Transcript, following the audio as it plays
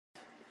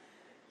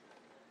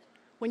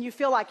when you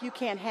feel like you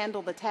can't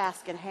handle the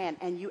task at hand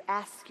and you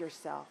ask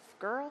yourself,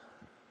 girl,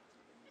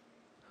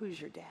 who's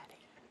your daddy?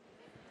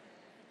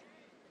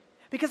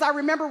 Because I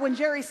remember when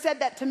Jerry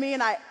said that to me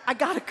and I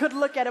got a good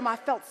look at him, I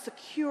felt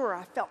secure,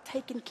 I felt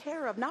taken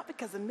care of, not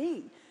because of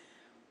me,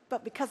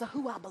 but because of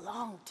who I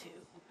belong to.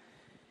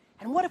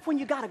 And what if when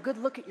you got a good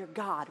look at your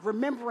God,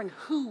 remembering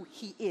who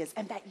he is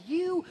and that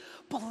you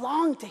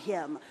belong to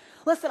him?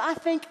 Listen, I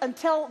think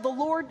until the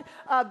Lord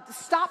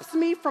stops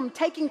me from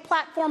taking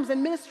platforms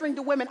and ministering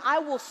to women, I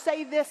will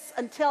say this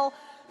until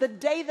the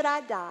day that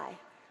I die,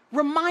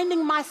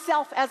 reminding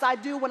myself as I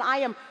do when I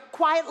am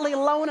quietly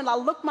alone and I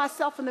look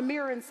myself in the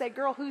mirror and say,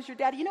 girl, who's your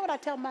daddy? You know what I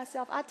tell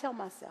myself? I tell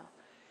myself,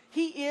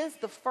 he is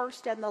the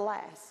first and the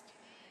last,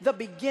 the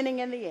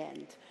beginning and the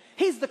end.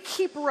 He's the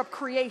keeper of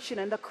creation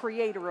and the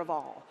creator of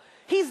all.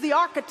 He's the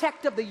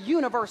architect of the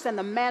universe and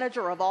the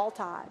manager of all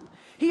time.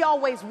 He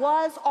always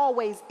was,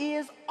 always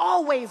is,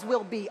 always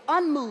will be,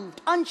 unmoved,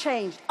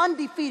 unchanged,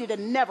 undefeated,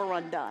 and never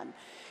undone.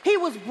 He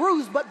was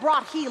bruised but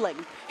brought healing.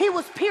 He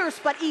was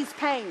pierced but eased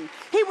pain.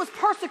 He was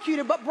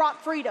persecuted but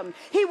brought freedom.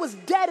 He was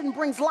dead and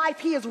brings life.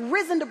 He is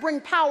risen to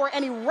bring power,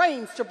 and he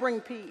reigns to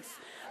bring peace.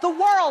 The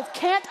world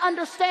can't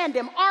understand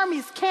him.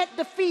 Armies can't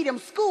defeat him.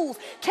 Schools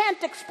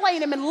can't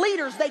explain him. And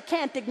leaders, they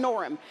can't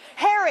ignore him.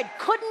 Herod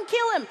couldn't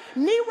kill him.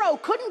 Nero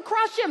couldn't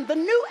crush him. The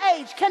new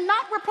age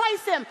cannot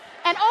replace him.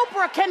 And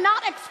Oprah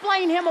cannot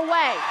explain him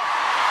away.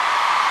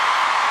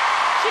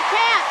 She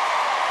can't.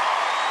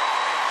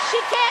 She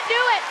can't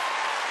do it.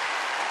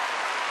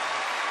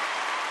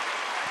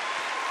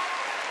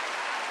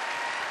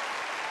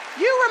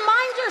 You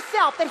remind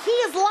yourself that he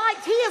is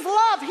light, he is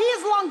love, he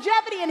is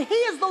longevity, and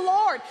he is the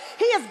Lord.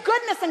 He is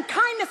goodness and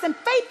kindness and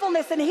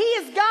faithfulness, and he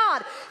is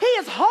God. He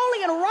is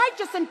holy and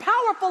righteous and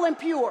powerful and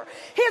pure.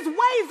 His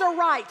ways are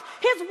right,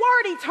 his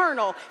word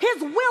eternal,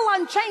 his will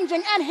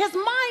unchanging, and his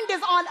mind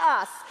is on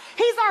us.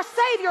 He's our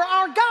Savior,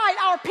 our guide,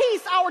 our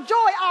peace, our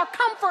joy, our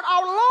comfort,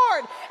 our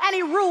Lord, and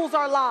he rules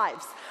our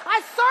lives.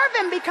 I serve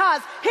him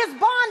because his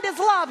bond is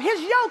love,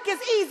 his yoke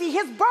is easy,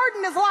 his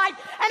burden is light,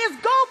 and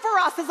his goal for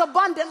us is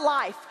abundant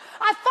life.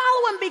 I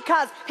follow him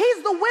because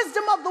he's the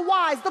wisdom of the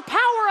wise, the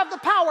power of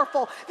the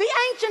powerful, the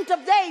ancient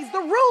of days,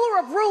 the ruler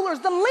of rulers,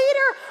 the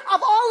leader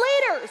of all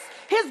leaders.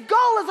 His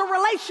goal is a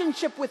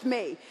relationship with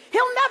me.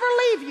 He'll never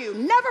leave you,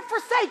 never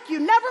forsake you,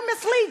 never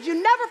mislead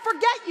you, never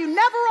forget you,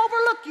 never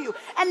overlook you,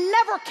 and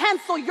never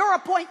cancel your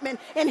appointment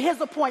in his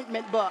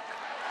appointment book.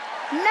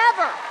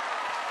 Never.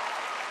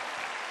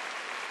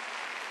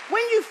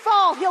 When you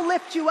fall, he'll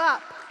lift you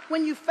up.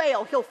 When you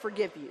fail, he'll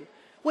forgive you.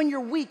 When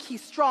you're weak,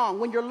 he's strong.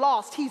 When you're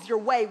lost, he's your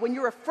way. When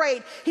you're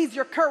afraid, he's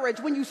your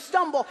courage. When you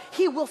stumble,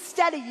 he will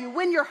steady you.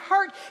 When you're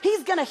hurt,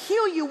 he's going to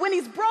heal you. When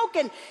you're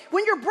broken,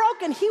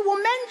 he will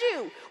mend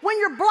you. When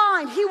you're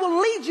blind, he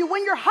will lead you.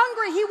 When you're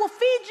hungry, he will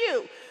feed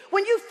you.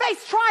 When you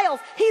face trials,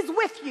 he's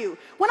with you.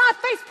 When I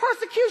face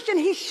persecution,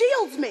 he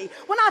shields me.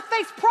 When I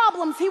face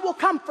problems, he will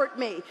comfort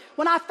me.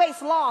 When I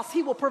face loss,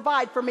 he will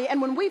provide for me. And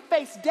when we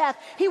face death,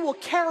 he will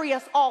carry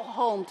us all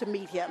home to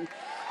meet him.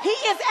 He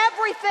is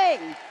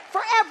everything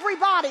for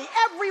everybody,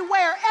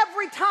 everywhere,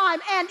 every time,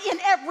 and in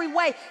every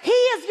way. He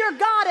is your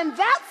God, and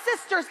that,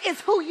 sisters, is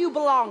who you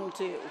belong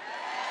to.